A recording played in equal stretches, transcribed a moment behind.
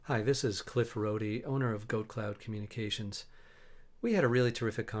Hi, this is Cliff Rohde, owner of Goat Cloud Communications. We had a really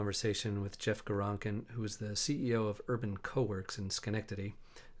terrific conversation with Jeff Garankin, who is the CEO of Urban Coworks in Schenectady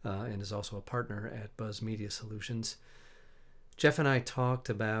and is also a partner at Buzz Media Solutions. Jeff and I talked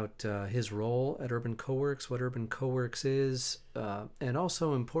about his role at Urban Coworks, what Urban Coworks is, and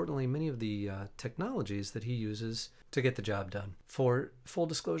also, importantly, many of the technologies that he uses to get the job done. For full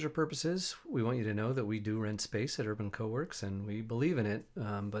disclosure purposes, we want you to know that we do rent space at Urban Coworks, and we believe in it,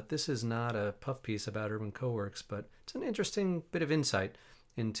 but this is not a puff piece about Urban Coworks, but it's an interesting bit of insight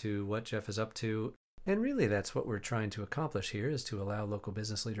into what Jeff is up to. And really, that's what we're trying to accomplish here, is to allow local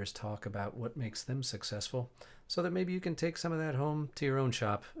business leaders talk about what makes them successful, so that maybe you can take some of that home to your own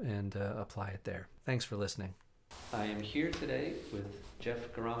shop and apply it there. Thanks for listening. I am here today with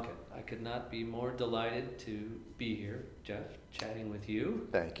Jeff Garankin. I could not be more delighted to be here, Jeff, chatting with you.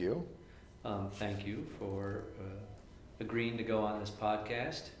 Thank you. Thank you for agreeing to go on this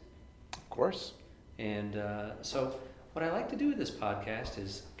podcast. Of course. And so what I like to do with this podcast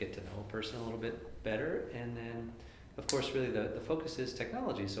is get to know a person a little bit better, and then, of course, really the focus is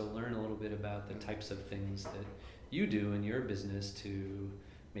technology, so learn a little bit about the types of things that you do in your business to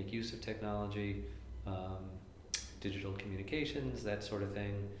make use of technology, digital communications, that sort of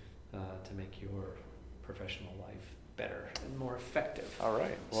thing, to make your professional life better and more effective. All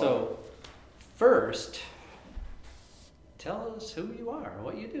right. Well, so first, tell us who you are,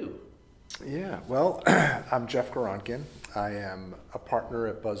 what you do. Yeah, well, I'm Jeff Garankin. I am a partner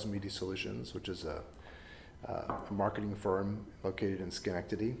at Buzz Media Solutions, which is a marketing firm located in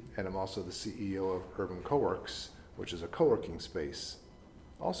Schenectady, and I'm also the CEO of Urban Coworks, which is a co-working space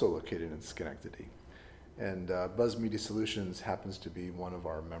also located in Schenectady. And Buzz Media Solutions happens to be one of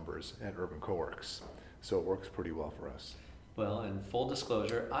our members at Urban Coworks, so it works pretty well for us. Well, in full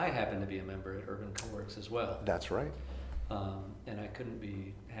disclosure, I happen to be a member at Urban Coworks as well. That's right. And I couldn't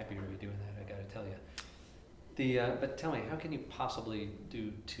be happier to be doing that, I got to tell you. But tell me, how can you possibly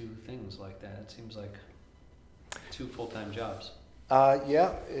do two things like that? It seems like two full-time jobs.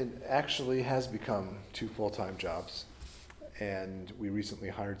 Yeah, it actually has become two full-time jobs. And we recently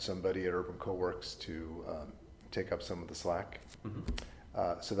hired somebody at Urban Coworks to take up some of the slack.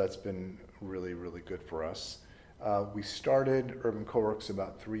 Mm-hmm. So that's been really, really good for us. We started Urban Coworks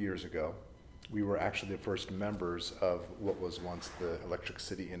about 3 years ago. We were actually the first members of what was once the Electric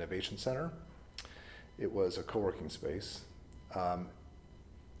City Innovation Center. It was a co-working space.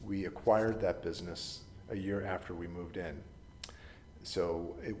 We acquired that business a year after we moved in.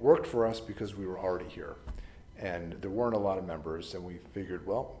 So it worked for us because we were already here. And there weren't a lot of members, and we figured,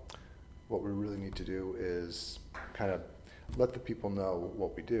 well, what we really need to do is kind of let the people know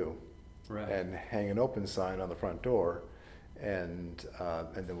what we do. Right. And hang an open sign on the front door. And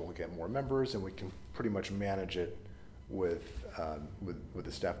then we'll get more members, and we can pretty much manage it with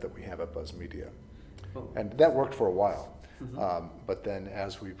the staff that we have at Buzz Media. Oh. And that worked for a while. Mm-hmm. But then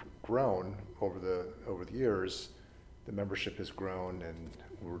as we've grown over the years, the membership has grown, and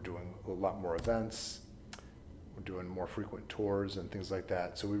we're doing a lot more events. We're doing more frequent tours and things like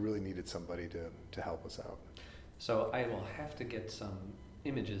that. So we really needed somebody to help us out. So I will have to get some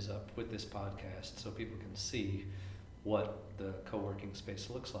images up with this podcast so people can see what the co-working space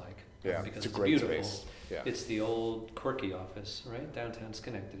looks like. Yeah, because it's a great beautiful space. Yeah. It's the old quirky office, right, downtown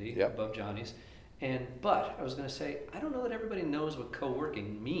Schenectady, yep. Above Johnny's. But I was going to say, I don't know that everybody knows what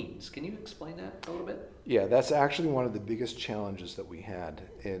co-working means. Can you explain that a little bit? Yeah, that's actually one of the biggest challenges that we had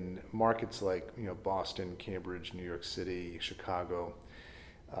in markets like Boston, Cambridge, New York City, Chicago,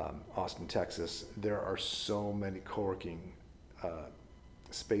 Austin, Texas. There are so many co-working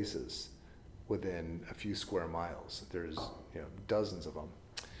spaces within a few square miles. There's dozens of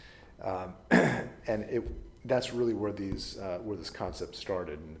them, and that's really where this concept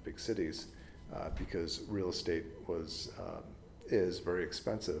started in the big cities, because real estate is very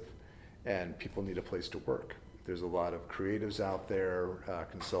expensive, and people need a place to work. There's a lot of creatives out there,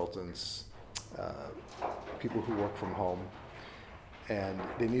 consultants, people who work from home, and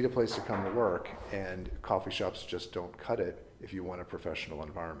they need a place to come to work, and coffee shops just don't cut it if you want a professional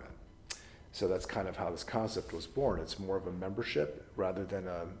environment. So that's kind of how this concept was born. It's more of a membership rather than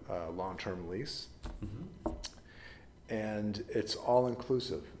a long-term lease. Mm-hmm. And it's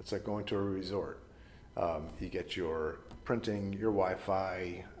all-inclusive. It's like going to a resort. You get your printing, your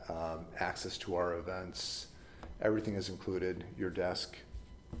Wi-Fi, access to our events. Everything is included, your desk.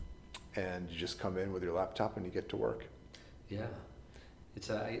 And you just come in with your laptop and you get to work. Yeah.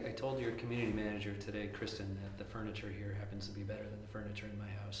 I told your community manager today, Kristen, that the furniture here happens to be better than the furniture in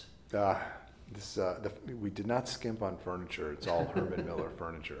my house. We did not skimp on furniture. It's all Herman Miller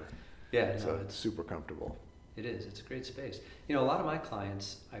furniture. Yeah, so it's super comfortable. It is. It's a great space. You know, a lot of my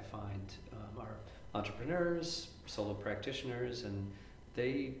clients I find are entrepreneurs, solo practitioners, and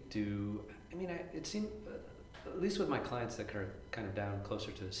they do. I mean, it seems, at least with my clients that are kind of down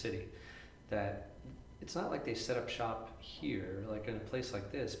closer to the city, that it's not like they set up shop here, like in a place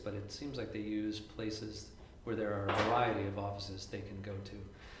like this, but it seems like they use places where there are a variety of offices they can go to.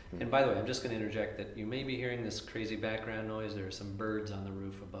 And by the way, I'm just going to interject that you may be hearing this crazy background noise. There are some birds on the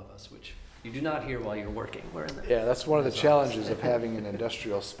roof above us, which you do not hear while you're working. We're in the, Yeah, that's one of the this challenges office. of having an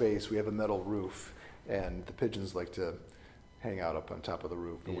industrial space. We have a metal roof, and the pigeons like to hang out up on top of the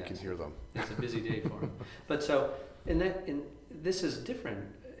roof, and we can Yes. hear them. It's a busy day for them. But so, this is different,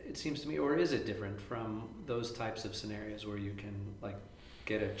 it seems to me, or is it different from those types of scenarios where you can like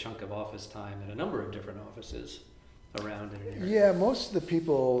get a chunk of office time at a number of different offices around in an area? Yeah, most of the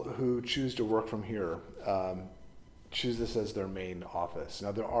people who choose to work from here choose this as their main office.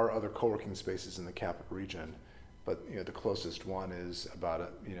 Now, there are other co-working spaces in the capital region, but the closest one is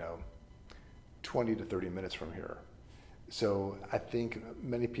about 20 to 30 minutes from here. So I think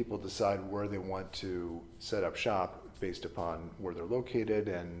many people decide where they want to set up shop based upon where they're located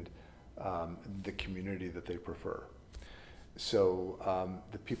and the community that they prefer. So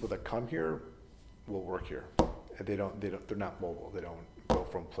the people that come here will work here. And they're not mobile. They don't go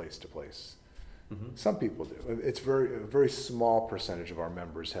from place to place. Mm-hmm. Some people do. It's a very small percentage of our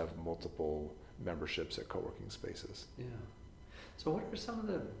members have multiple memberships at co-working spaces. Yeah. So what are some of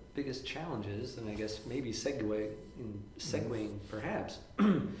the biggest challenges, and I guess maybe segueing perhaps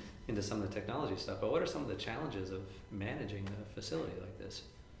into some of the technology stuff, but what are some of the challenges of managing a facility like this?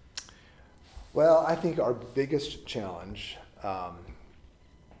 Well, I think our biggest challenge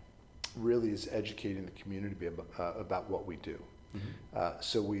really is educating the community about what we do. Mm-hmm.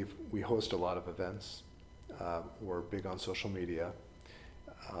 So we host a lot of events. We're big on social media.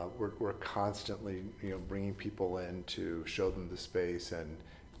 We're constantly, bringing people in to show them the space and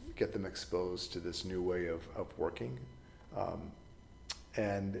get them exposed to this new way of working.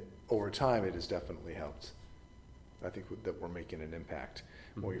 And over time, it has definitely helped. I think that we're making an impact.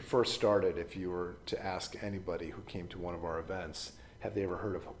 Mm-hmm. When we first started, if you were to ask anybody who came to one of our events, have they ever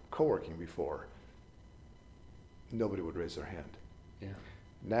heard of co-working before? Nobody would raise their hand. Yeah.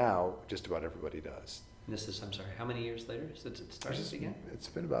 Now, just about everybody does. And this is, I'm sorry, how many years later since it started again? It's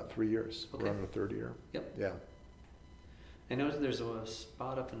been about 3 years. Okay. We're on our third year. Yep. Yeah. I know there's a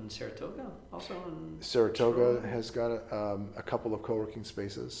spot up in Saratoga also. Saratoga has got a couple of co-working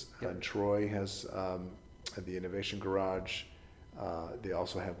spaces. Yep. And Troy has the Innovation Garage. They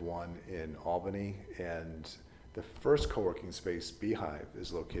also have one in Albany. And the first co-working space, Beehive,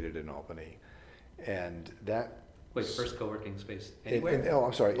 is located in Albany. And that... Wait, first co-working space anywhere?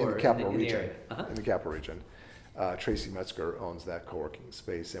 I'm sorry, in the capital region. area. Uh-huh. In the capital region. Tracy Metzger owns that co-working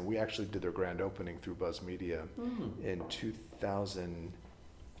space, and we actually did their grand opening through Buzz Media in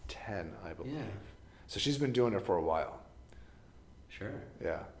 2010, I believe. Yeah. So she's been doing it for a while. Sure.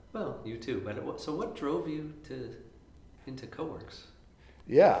 Yeah. Well, you too. But so what drove you into CoWorks?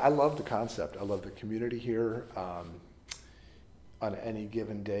 Yeah, I love the concept. I love the community here. On any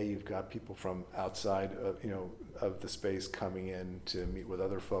given day, you've got people from outside of the space coming in to meet with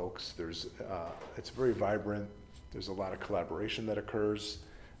other folks. It's very vibrant. There's a lot of collaboration that occurs.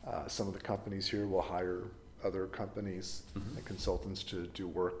 Some of the companies here will hire other companies and consultants to do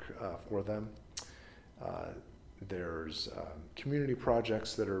work for them. There's community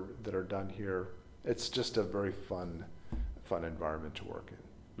projects that are done here. It's just a very fun environment to work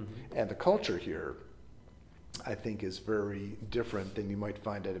in. Mm-hmm. And the culture here, I think, is very different than you might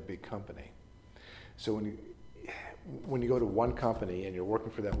find at a big company. So when you go to one company and you're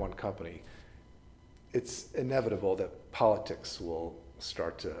working for that one company, it's inevitable that politics will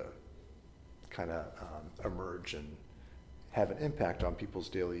start to kind of emerge and have an impact on people's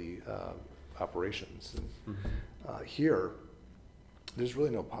daily operations. And here, there's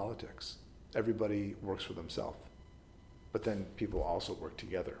really no politics. Everybody works for themselves, but then people also work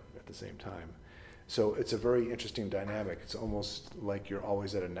together at the same time. So it's a very interesting dynamic. It's almost like you're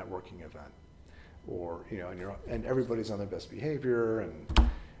always at a networking event, or and everybody's on their best behavior, and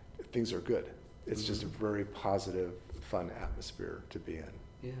things are good. It's just a very positive, fun atmosphere to be in.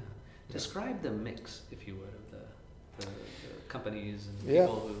 Yeah. Describe the mix, if you would, of the companies and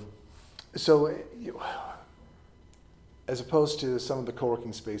people who. So, as opposed to some of the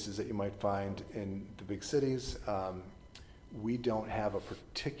co-working spaces that you might find in the big cities, we don't have a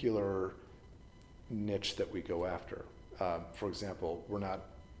particular niche that we go after. For example, we're not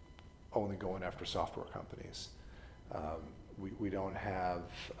only going after software companies. We don't have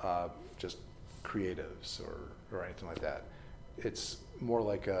just creatives or anything like that. It's more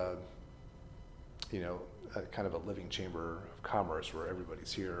like a a kind of a living chamber of commerce where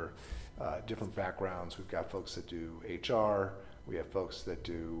everybody's here, different backgrounds. We've got folks that do HR. We have folks that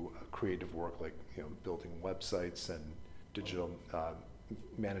do creative work like building websites and digital,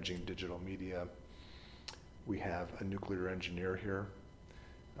 managing digital media. We have a nuclear engineer here,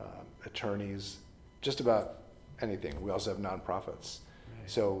 attorneys, just about anything. We also have nonprofits. Right.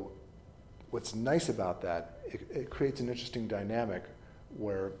 So what's nice about that, it creates an interesting dynamic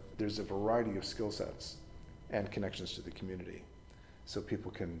where there's a variety of skill sets and connections to the community. So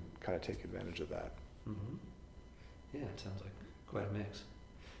people can kind of take advantage of that. Mm-hmm. Yeah, it sounds like quite a mix.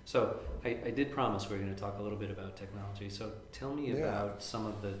 So I did promise we were going to talk a little bit about technology. So tell me about some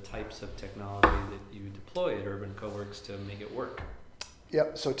of the types of technology that you deploy at Urban Coworks to make it work.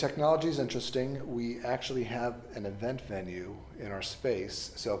 Yep, so technology is interesting. We actually have an event venue in our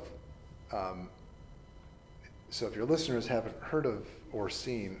space. So if your listeners haven't heard of or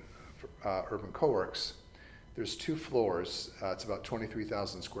seen Urban Coworks, there's 2 floors. It's about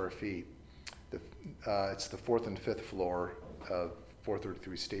 23,000 square feet. It's the 4th and 5th floor of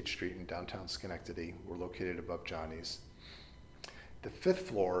 433 State Street in downtown Schenectady. We're located above Johnny's. The 5th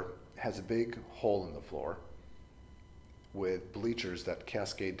floor has a big hole in the floor with bleachers that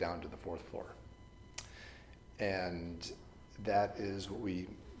cascade down to the 4th floor. And that is what we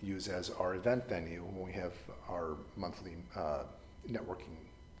use as our event venue when we have our monthly networking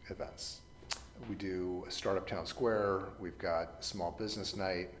events. We do a Startup Town Square, we've got small business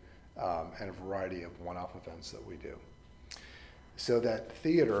night, and a variety of one-off events that we do. So that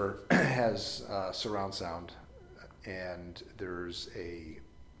theater has surround sound, and there's a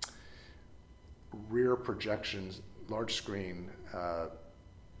rear projection, large screen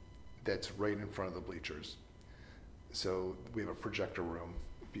that's right in front of the bleachers. So we have a projector room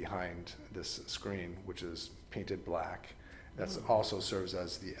behind this screen, which is painted black. That also serves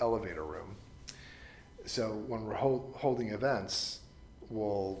as the elevator room. So when we're holding events,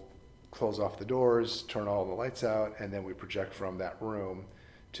 we'll close off the doors, turn all the lights out, and then we project from that room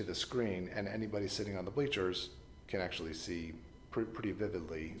to the screen, and anybody sitting on the bleachers can actually see pretty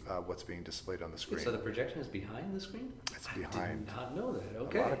vividly what's being displayed on the screen. So the projection is behind the screen? It's behind. I did not know that.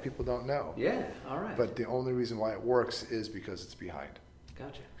 Okay. A lot of people don't know. Yeah, all right. But the only reason why it works is because it's behind.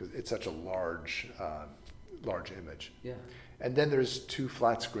 Gotcha. Because it's such a large image. Yeah. And then there's 2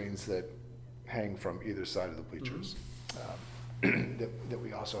 flat screens that hang from either side of the bleachers that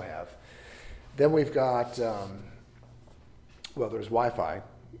we also have. Then we've got, there's Wi-Fi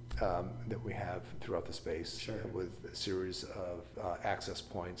that we have throughout the space. Sure. With a series of access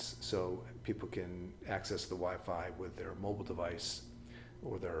points, so people can access the Wi-Fi with their mobile device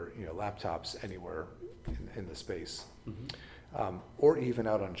or their laptops anywhere in the space. Mm-hmm. Or even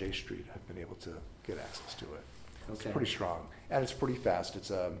out on J Street, I've been able to get access to it. Okay. It's pretty strong, and it's pretty fast.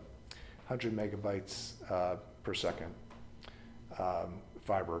 It's 100 megabytes per second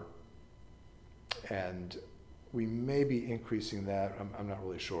fiber, and we may be increasing that. I'm not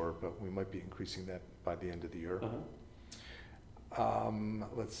really sure, but we might be increasing that by the end of the year. Uh-huh.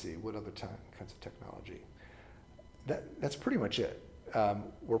 Let's see, what other kinds of technology? That's pretty much it.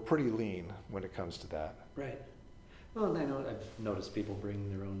 We're pretty lean when it comes to that. Right. Well, and I've noticed people bring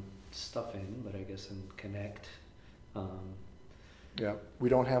their own stuff in, but I guess in Connect. Yeah, we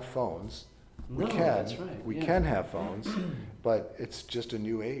don't have phones. We No, can. that's right. We Yeah. can have phones, but it's just a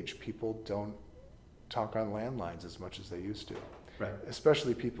new age. People don't talk on landlines as much as they used to. Right.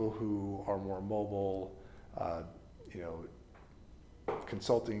 Especially people who are more mobile,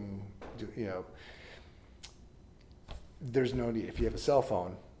 consulting, there's no need. If you have a cell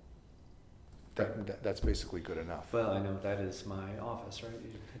phone, that's basically good enough. Well, I know that is my office, right?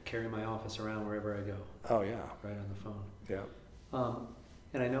 You carry my office around wherever I go, Oh, yeah. right on the phone. Yeah.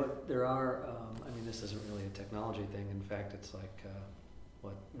 And I know there are, this isn't really a technology thing. In fact, it's like,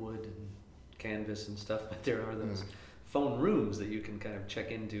 wood and canvas and stuff, but there are those phone rooms that you can kind of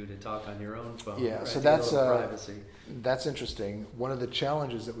check into to talk on your own phone. Yeah, right? so To get a that's little privacy. That's interesting. One of the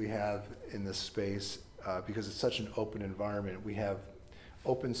challenges that we have in this space, because it's such an open environment, we have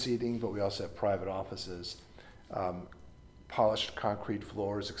open seating, but we also have private offices, polished concrete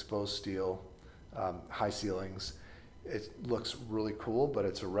floors, exposed steel, high ceilings. It looks really cool, but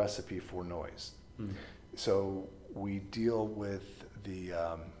it's a recipe for noise. Hmm. So we deal with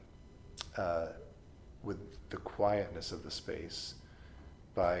the quietness of the space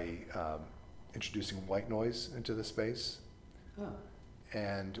by introducing white noise into the space. Oh.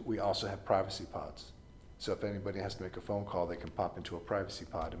 And we also have privacy pods. So if anybody has to make a phone call, they can pop into a privacy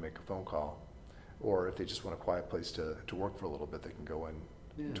pod and make a phone call. Or if they just want a quiet place to work for a little bit, they can go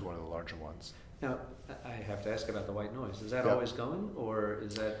into one of the larger ones. Now, I have to ask about the white noise. Is that Yeah. always going, or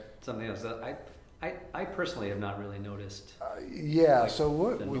is that something else? I I personally have not really noticed. Yeah, Like so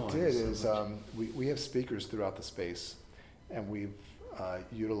what the we noise did so is much. we have speakers throughout the space, and we've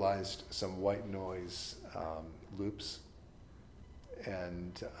utilized some white noise loops.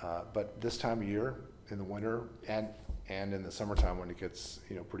 And but this time of year, in the winter and in the summertime when it gets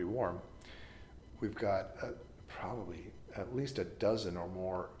pretty warm, we've got probably at least a dozen or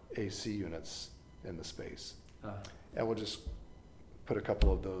more AC units in the space, and we'll just put a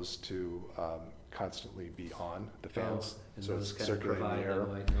couple of those to constantly be on the fans, and so those it's kind of circulating provide the air. the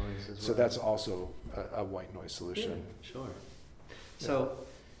white noise as well. So that's also a white noise solution. Yeah, sure. So,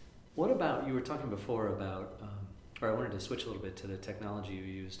 what about, you were talking before about, or I wanted to switch a little bit to the technology you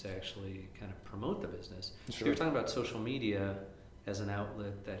use to actually kind of promote the business. Sure. So you were talking about social media as an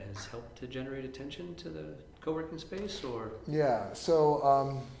outlet that has helped to generate attention to the co-working space, or? Yeah,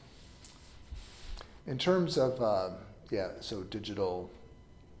 so in terms of, so digital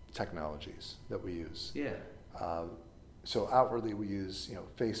technologies that we use. Yeah. So outwardly we use,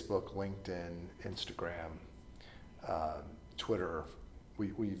 Facebook, LinkedIn, Instagram, Twitter. We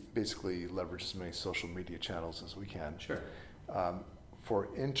basically leverage as many social media channels as we can. Sure. For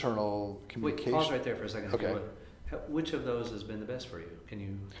internal Wait, communication. pause right there for a second. Okay. Which of those has been the best for you? Can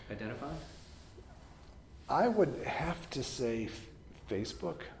you identify? I would have to say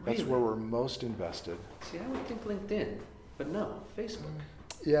Facebook. That's Really? where we're most invested. See, I would think LinkedIn, but no, Facebook.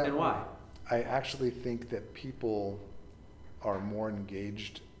 Yeah. And why? I actually think that people are more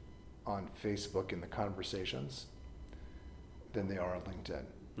engaged on Facebook in the conversations than they are on LinkedIn.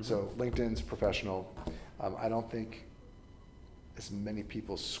 Mhm. So LinkedIn's professional. I don't think as many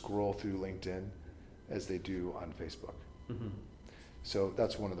people scroll through LinkedIn as they do on Facebook. Mm-hmm. So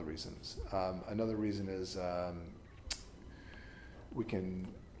that's one of the reasons. Another reason is we can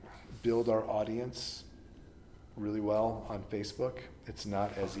build our audience really well on Facebook. It's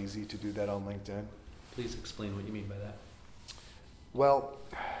not as easy to do that on LinkedIn. Please explain what you mean by that. Well,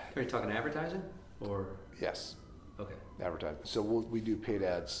 Are you talking advertising, or? yes, Okay. advertising. So we do paid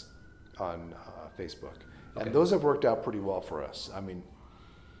ads on Facebook. Okay. And those have worked out pretty well for us. I mean,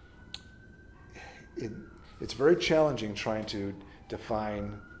 it's very challenging trying to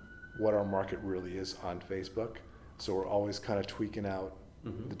define what our market really is on Facebook. So we're always kind of tweaking out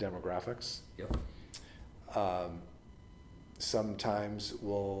Mhm. the demographics. Yep. Sometimes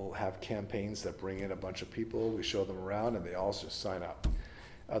we'll have campaigns that bring in a bunch of people, we show them around, and they all just sign up.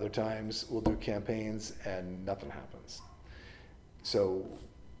 Other times we'll do campaigns and nothing happens. So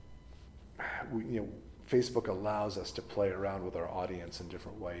Facebook allows us to play around with our audience in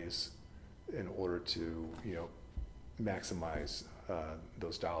different ways in order to maximize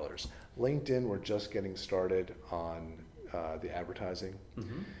those dollars. LinkedIn, we're just getting started on the advertising.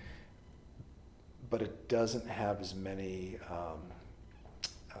 Mm-hmm. But it doesn't have as many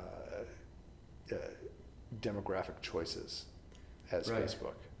demographic choices as Right.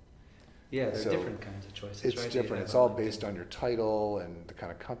 Facebook. Yeah, there are So different kinds of choices, It's right? that you different. have It's on all LinkedIn. based on your title and the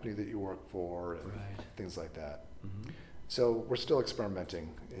kind of company that you work for and Right. things like that. Mm-hmm. So we're still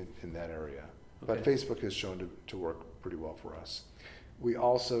experimenting in that area. But Okay. Facebook has shown to work pretty well for us. We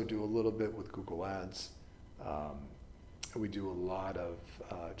also do a little bit with Google Ads. We do a lot of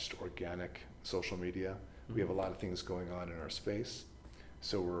just organic social media. We have a lot of things going on in our space.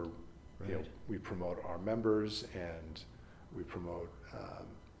 So Right. we promote our members and we promote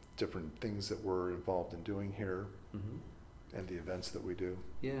different things that we're involved in doing here Mm-hmm. and the events that we do.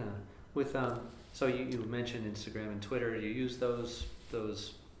 Yeah. With so you mentioned Instagram and Twitter. Do you use those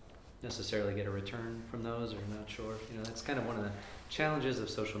necessarily get a return from those, or not sure? That's kind of one of the challenges of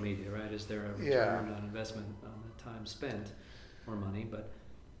social media, right? Is there a return Yeah. on investment on the time spent or money? But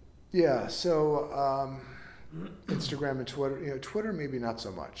Yeah, so Instagram and Twitter, Twitter maybe not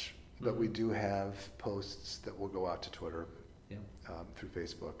so much, but we Mhm. do have posts that will go out to Twitter yeah, through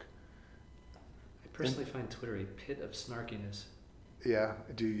Facebook. I personally find Twitter a pit of snarkiness. Yeah,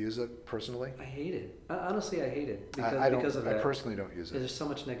 do you use it personally? I hate it. Honestly, I hate it because I because of I that. personally don't use it. There's so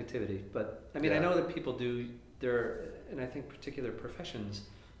much negativity, but I mean, I Yeah. know that people do. And I think particular professions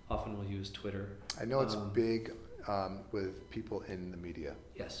often will use Twitter. I know it's Um, big with people in the media.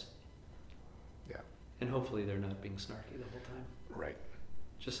 Yes. Yeah. And hopefully they're not being snarky the whole time, Right.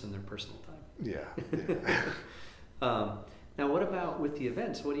 just in their personal time. Yeah. Yeah. Now, what about with the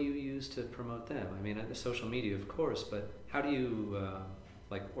events? What do you use to promote them? I mean, the social media, of course, but how do you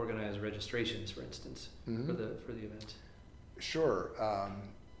organize registrations, for instance, Mhm. for the events? Sure.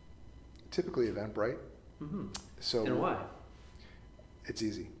 Typically Eventbrite. Mm-hmm. So And why? it's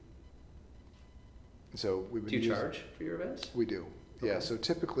easy. So we've been Do you using- charge for your events? We do. Yeah. Okay. So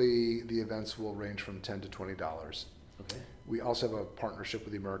typically the events will range from $10 to $20. Okay. We also have a partnership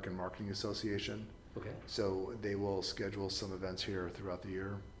with the American Marketing Association. Okay. So they will schedule some events here throughout the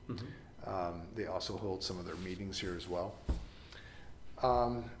year. Mm-hmm. They also hold some of their meetings here as well.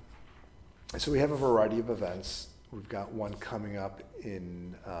 So we have a variety of events. We've got one coming up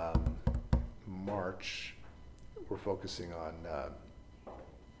in March. We're focusing on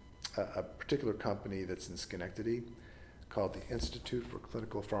a particular company that's in Schenectady called the Institute for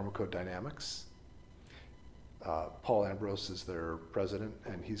Clinical Pharmacodynamics. Paul Ambrose is their president,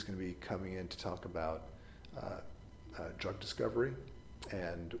 and he's going to be coming in to talk about drug discovery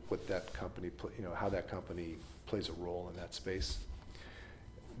and what that company, how that company plays a role in that space.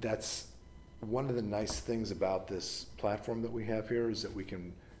 That's one of the nice things about this platform that we have here, is that we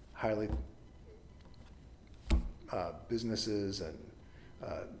can highlight businesses and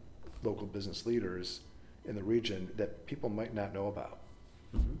local business leaders in the region that people might not know about.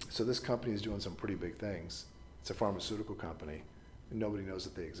 Mm-hmm. So this company is doing some pretty big things. It's a pharmaceutical company, and nobody knows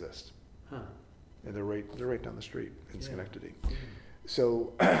that they exist. Huh. And they're right down the street in Schenectady. Yeah.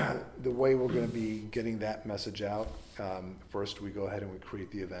 So the way we're going to be getting that message out, first we go ahead and we create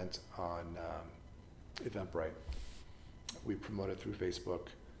the event on Eventbrite. We promote it through Facebook.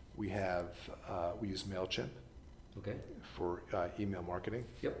 We use MailChimp Okay. for email marketing.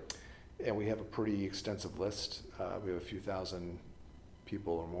 Yep. And we have a pretty extensive list. We have a few thousand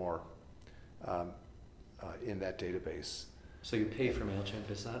people or more in that database. So you pay for MailChimp,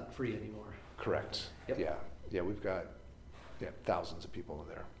 it's not free anymore. Correct. Yep. Yeah, we've got thousands of people in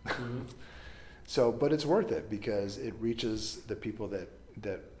there. Mm-hmm. So, but it's worth it because it reaches the people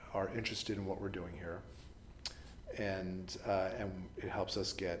that are interested in what we're doing here, and it helps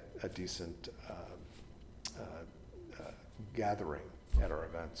us get a decent gathering at our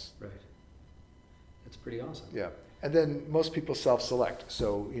events. Right. That's pretty awesome. Yeah, and then most people self-select.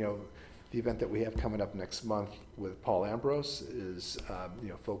 So, the event that we have coming up next month with Paul Ambrose is,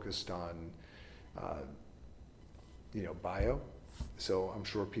 focused on, bio. So I'm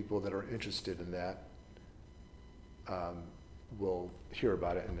sure people that are interested in that will hear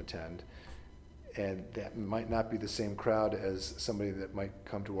about it and attend. And that might not be the same crowd as somebody that might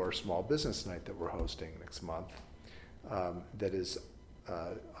come to our small business night that we're hosting next month, that is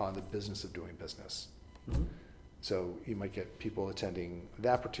on the business of doing business. Mm-hmm. So you might get people attending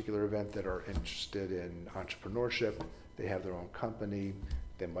that particular event that are interested in entrepreneurship. They have their own company.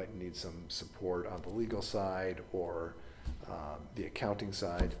 They might need some support on the legal side or the accounting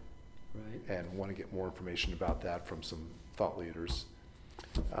side, Right. and want to get more information about that from some thought leaders.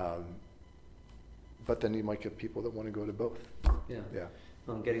 But then you might get people that want to go to both. Yeah. Yeah.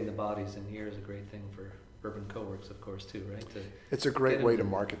 Well, getting the bodies in here is a great thing for Urban Coworks, of course, too, right? It's a great Get way them-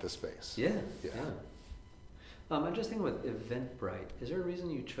 to market the space. Yeah. Yeah. I'm just thinking with Eventbrite. Is there a reason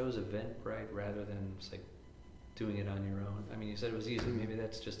you chose Eventbrite rather than, say, doing it on your own? I mean, you said it was easy. Mm-hmm. Maybe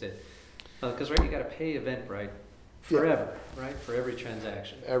that's just it. Because right, you got to pay Eventbrite forever, right? For every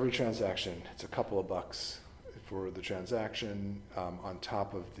transaction. Every transaction, it's a couple of bucks for the transaction, on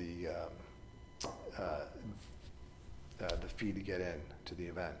top of the fee to get in to the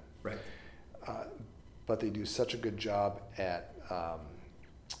event. Right. But they do such a good job at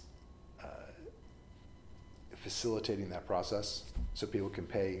facilitating that process, so people can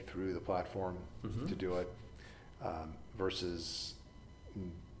pay through the platform Mm-hmm. to do it, versus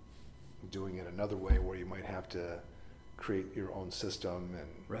doing it another way where you might have to create your own system and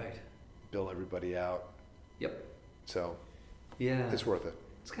Right. bill everybody out. Yep. So Yeah. it's worth it.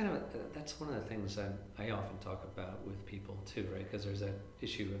 It's kind of that's one of the things I often talk about with people too, right? Because there's that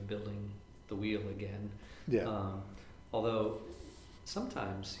issue of building the wheel again. Yeah. Although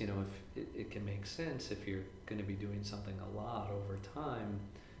sometimes, if it can make sense if you're going to be doing something a lot over time,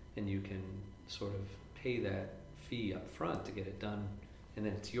 and you can sort of pay that fee up front to get it done, and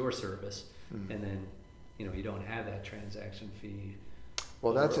then it's your service, Mm. and then you don't have that transaction fee.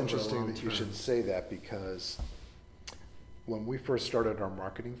 Well, that's over a interesting long that you term. should say that, because when we first started our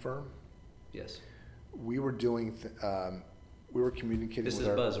marketing firm, Yes. we were doing, we were communicating This with is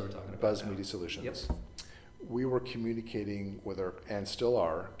our Buzz we're talking about. Buzz now. Media Solutions. Yep. We were communicating with our, and still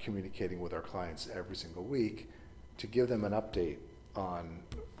are communicating with our clients every single week to give them an update on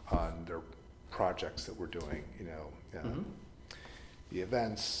their projects that we're doing. Mhm. The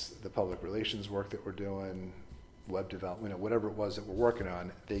events, the public relations work that we're doing, web development, whatever it was that we're working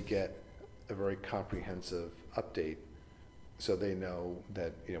on. They get a very comprehensive update, so they know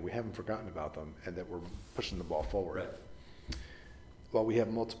that we haven't forgotten about them and that we're pushing the ball forward. Right. Well, we have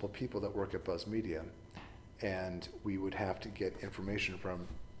multiple people that work at Buzz Media, and we would have to get information from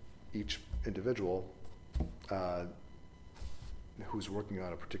each individual who's working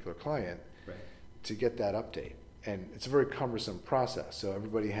on a particular client Right. to get that update. and it's a very cumbersome process. So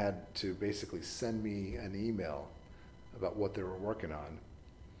everybody had to basically send me an email about what they were working on,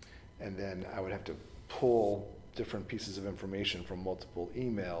 and then I would have to pull different pieces of information from multiple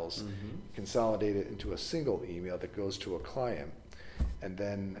emails, consolidate it into a single email that goes to a client, and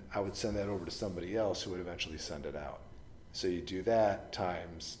then I would send that over to somebody else who would eventually send it out. So you do that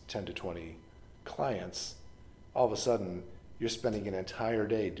times 10 to 20 clients, all of a sudden you're spending an entire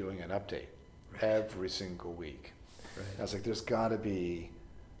day doing an update every single week. Right. I was like, there's got to be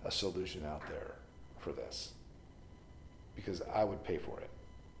a solution out there for this, because I would pay for it.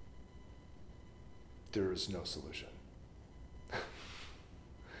 There is no solution.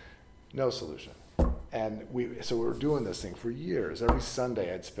 No solution. And so we were doing this thing for years. Every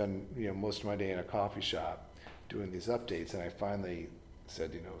Sunday I'd spend most of my day in a coffee shop doing these updates, and I finally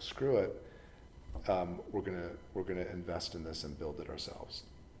said, screw it. We're gonna invest in this and build it ourselves.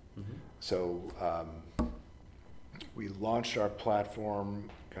 Mm-hmm. So we launched our platform,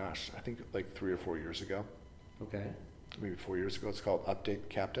 I think like 3 or 4 years ago. Okay. Maybe 4 years ago. It's called Update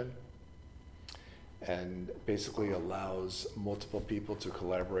Captain, and basically allows multiple people to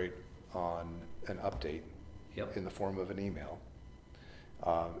collaborate on an update in the form of an email.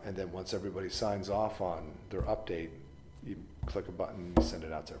 And then once everybody signs off on their update, you click a button and you send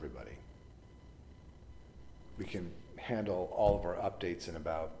it out to everybody. We can handle all of our updates in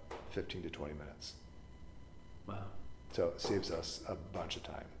about 15 to 20 minutes. Wow. So it saves us a bunch of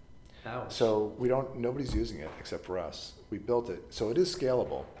time. Ouch. So nobody's using it except for us. We built it, so it is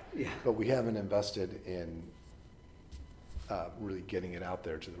scalable. Yeah. But we haven't invested in really getting it out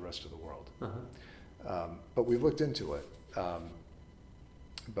there to the rest of the world. Uh-huh. But we've looked into it.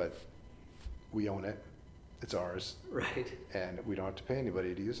 But we own it. It's ours. Right. And we don't have to pay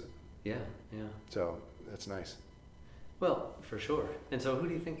anybody to use it. Yeah, yeah. So that's nice. Well, for sure. And so who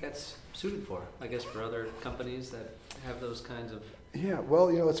do you think that's suited for? I guess for other companies that have those kinds of... Yeah, well,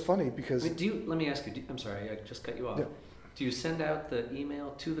 it's funny because... let me ask you, I'm sorry, I just cut you off. Yeah. Do you send out the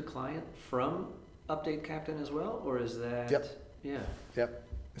email to the client from Update Captain as well, or is that... Yep. Yeah. Yep.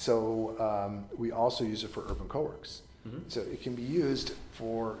 So we also use it for Urban Coworks. Mm-hmm. So it can be used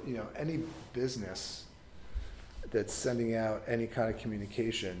for, any business that's sending out any kind of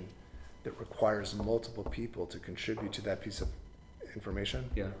communication that requires multiple people to contribute to that piece of information.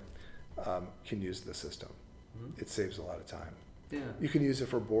 Yeah. Can use the system. Mm-hmm. It saves a lot of time. Yeah. You can use it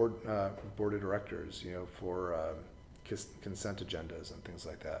for board of directors, for consent agendas and things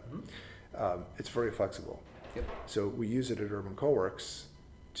like that. Mm-hmm. It's very flexible. Yep. So we use it at Urban Coworks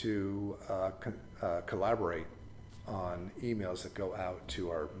to collaborate on emails that go out to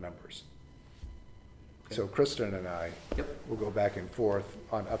our members. Okay. So Kristen and I will go back and forth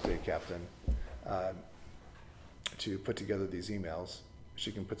on Update Captain to put together these emails.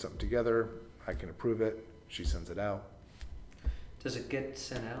 She can put something together, I can approve it, she sends it out. Does it get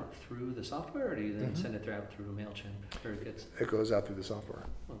sent out through the software, or do you then send it out through MailChimp? Or it goes out through the software.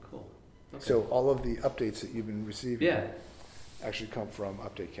 Oh, cool. Okay. So all of the updates that you've been receiving actually come from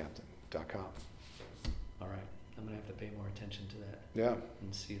updatecaptain.com. All right. I'm going to have to pay more attention to that. Yeah.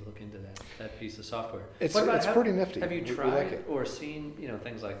 And look into that piece of software. It's pretty nifty. Have you we tried like it. or seen,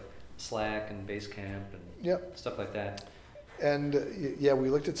 things like Slack and Basecamp and stuff like that? And we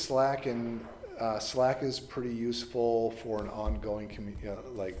looked at Slack, and Slack is pretty useful for an ongoing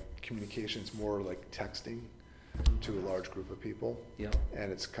communications, more like texting to a large group of people. Yep.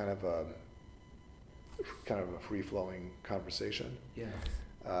 And it's kind of a free-flowing conversation. Yeah.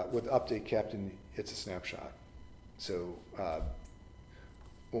 With Update Captain, it's a snapshot. So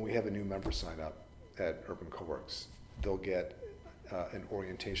when we have a new member sign up at Urban Coworks, they'll get an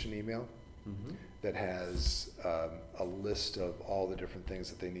orientation email that has a list of all the different things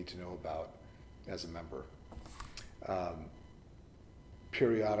that they need to know about as a member.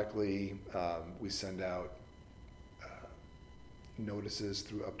 Periodically, we send out notices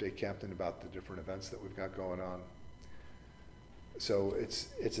through Update Captain about the different events that we've got going on. So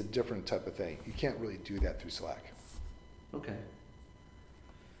it's a different type of thing. You can't really do that through Slack. Okay.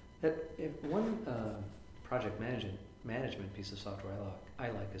 One project management piece of software I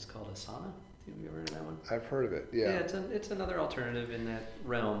like is called Asana. Have you ever heard of that one? I've heard of it. Yeah. Yeah, it's another alternative in that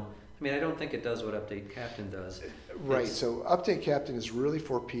realm. I mean, I don't think it does what Update Captain does. Right. So Update Captain is really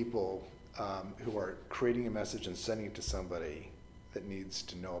for people who are creating a message and sending it to somebody that needs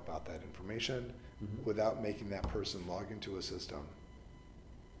to know about that information without making that person log into a system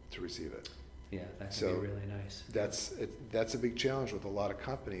to receive it. Yeah, that can be really nice. That's a big challenge with a lot of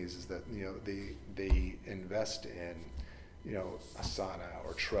companies, is that they invest in Asana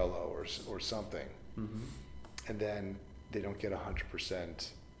or Trello or something, and then they don't get 100%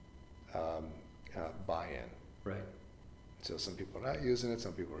 buy-in Right. So some people are not using it,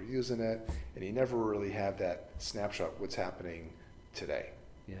 some people are using it, and you never really have that snapshot what's happening today.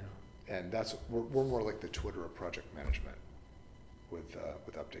 Yeah. And that's we're more like the Twitter of project management with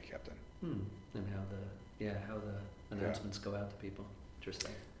Update Captain. And how the announcements go out to people.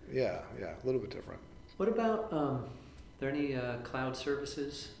 Interesting. Yeah, a little bit different. What about are there any cloud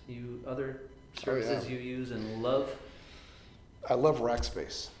services other services you use and love? I love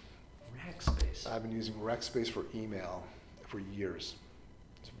Rackspace. Rackspace. I've been using Rackspace for email for years.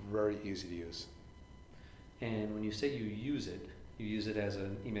 It's very easy to use. And when you say you use it as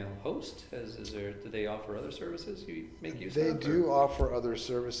an email host? Do they offer other services you make use of? They do offer other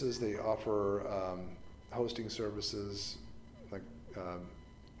services. They offer hosting services, like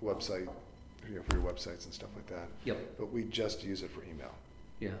website, for your websites and stuff like that. Yep. But we just use it for email.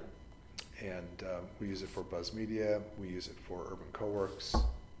 Yeah. And we use it for Buzz Media. We use it for Urban Coworks.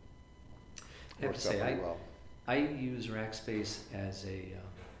 I have to say, I use Rackspace as a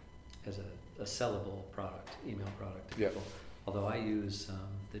sellable product, email product to people. Although I use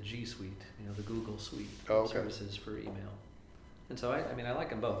the G Suite, the Google Suite services for email. And so I like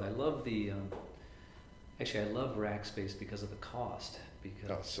them both. I love I love Rackspace because of the cost, because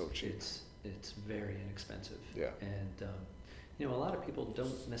it's so cheap. It's very inexpensive. Yeah. And a lot of people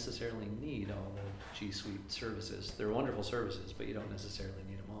don't necessarily need all the G Suite services. They're wonderful services, but you don't necessarily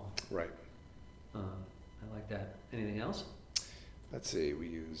need them all. Right. I like that. Anything else? Let's see. We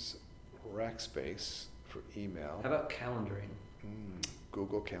use Rackspace for email. How about calendaring?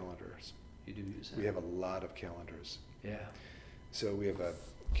 Google Calendars. You do use that? We have a lot of calendars. Yeah. So we have a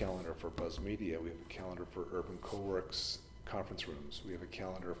calendar for Buzz Media. We have a calendar for Urban Coworks conference rooms. We have a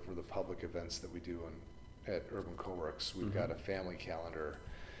calendar for the public events that we do at Urban Coworks. We've got a family calendar.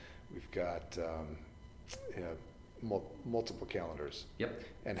 We've got multiple calendars. Yep.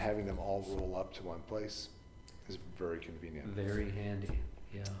 And having them all roll up to one place is very convenient. Very handy.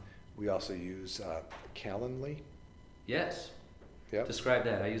 Yeah. We also use Calendly. Yes. Yep. Describe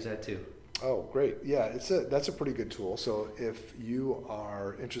that. I use that too. Oh, great. Yeah, that's a pretty good tool. So if you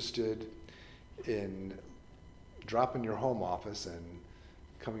are interested in dropping your home office and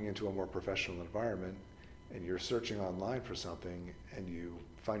coming into a more professional environment, and you're searching online for something and you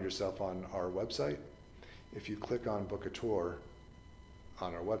find yourself on our website, if you click on Book a Tour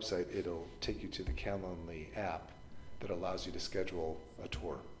on our website, it'll take you to the Calendly app that allows you to schedule a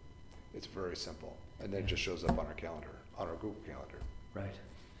tour. It's very simple. And then it just shows up on our calendar, on our Google Calendar. Right.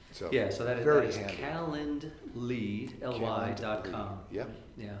 So so that is Calendly, Ly.com. Yep.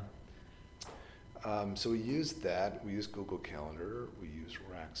 Yeah. So we use that. We use Google Calendar. We use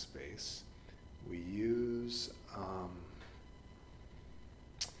Rackspace. We use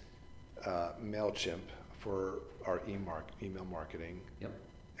MailChimp for our email marketing. Yep.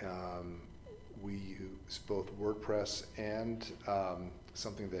 We use both WordPress and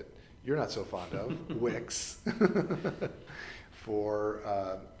something that you're not so fond of, Wix, for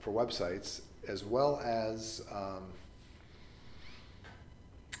websites, as well as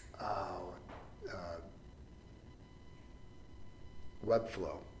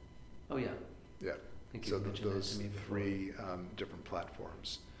Webflow. Oh yeah. Yeah. So those three different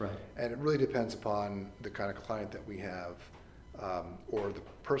platforms. Right. And it really depends upon the kind of client that we have, or the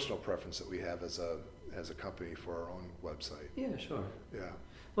personal preference that we have as a company for our own website. Yeah, sure. Yeah.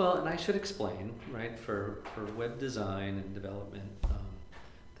 Well, and I should explain, right, for web design and development,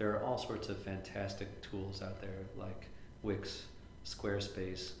 there are all sorts of fantastic tools out there like Wix,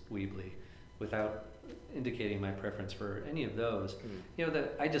 Squarespace, Weebly. Without indicating my preference for any of those,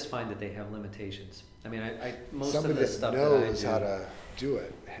 that I just find that they have limitations. I mean, most Somebody of the stuff that knows that I do, how to do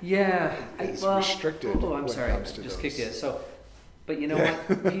it. Yeah, is restricted. I'm sorry, I just kicked it. So, but you know what?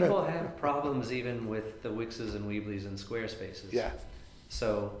 People have problems even with the Wixes and Weebly's and Squarespaces. Yeah.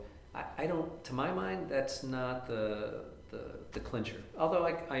 So I don't. To my mind, that's not the clincher. Although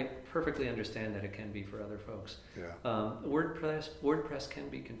I perfectly understand that it can be for other folks. Yeah. WordPress can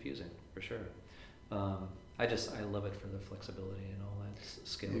be confusing for sure. I love it for the flexibility and all that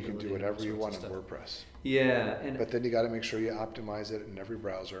scalability. You can do whatever you want in WordPress. Yeah, but then you got to make sure you optimize it in every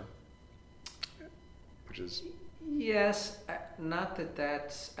browser, which is. Yes, not that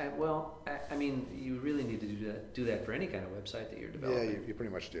that's. I mean, you really need to do that for any kind of website that you're developing. Yeah, you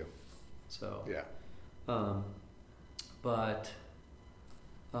pretty much do. So. Yeah.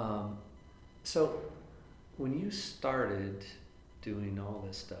 So when you started doing all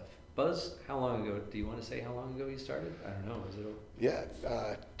this stuff, Buzz, how long ago? Do you want to say how long ago you started? I don't know. Is it? Yeah,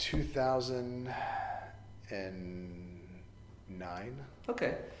 2009.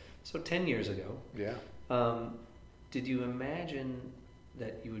 Okay, so 10 years ago. Yeah. Did you imagine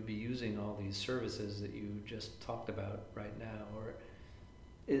that you would be using all these services that you just talked about right now, or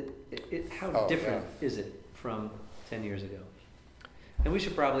how different is it from 10 years ago? And we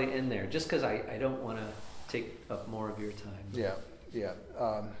should probably end there, just because I don't want to take up more of your time. Yeah.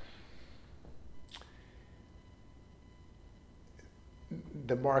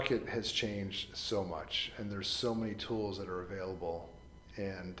 The market has changed so much, and there's so many tools that are available,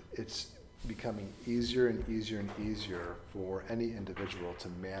 and it's becoming easier and easier and easier for any individual to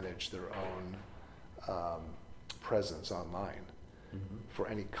manage their own presence online, for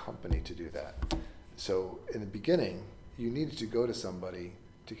any company to do that. So in the beginning, you needed to go to somebody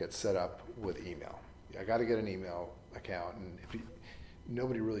to get set up with email. I got to get an email account, and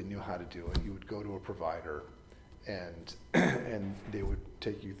nobody really knew how to do it. You would go to a provider, and they would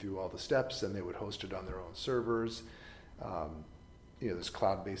take you through all the steps, and they would host it on their own servers. There's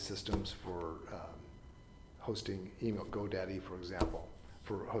cloud-based systems for hosting email, GoDaddy, for example,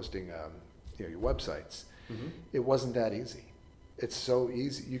 for hosting your websites. It wasn't that easy. It's so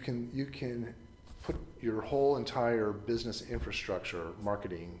easy. You can put your whole entire business infrastructure,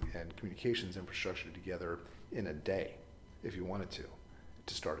 marketing and communications infrastructure together in a day if you wanted to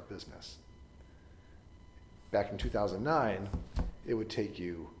start a business. Back in 2009, it would take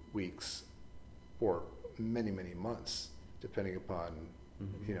you weeks or many, many months, depending upon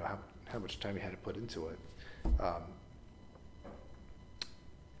how much time you had to put into it.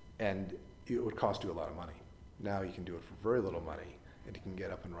 And it would cost you a lot of money. Now you can do it for very little money, and you can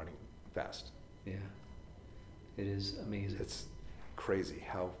get up and running fast. Yeah, it is amazing. It's crazy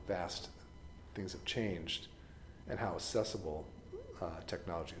how fast things have changed and how accessible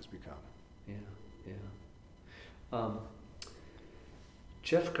technology has become. Yeah.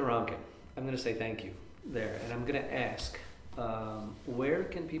 Jeff Garankin, I'm going to say thank you there, and I'm going to ask, where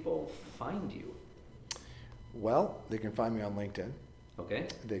can people find you? Well, they can find me on LinkedIn. Okay.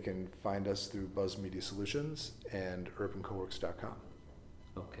 They can find us through Buzz Media Solutions and urbancoworks.com.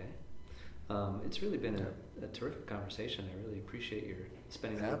 Okay. It's really been a terrific conversation. I really appreciate your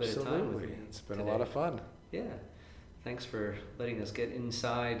spending a little bit of time with me. It's been today. A lot of fun. Yeah. Thanks for letting us get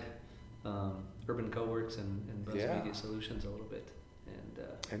inside Urban Coworks and Buzz Media Solutions a little bit.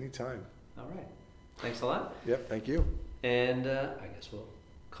 And anytime. All right. Thanks a lot. Yep, thank you. And I guess we'll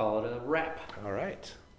call it a wrap. All right.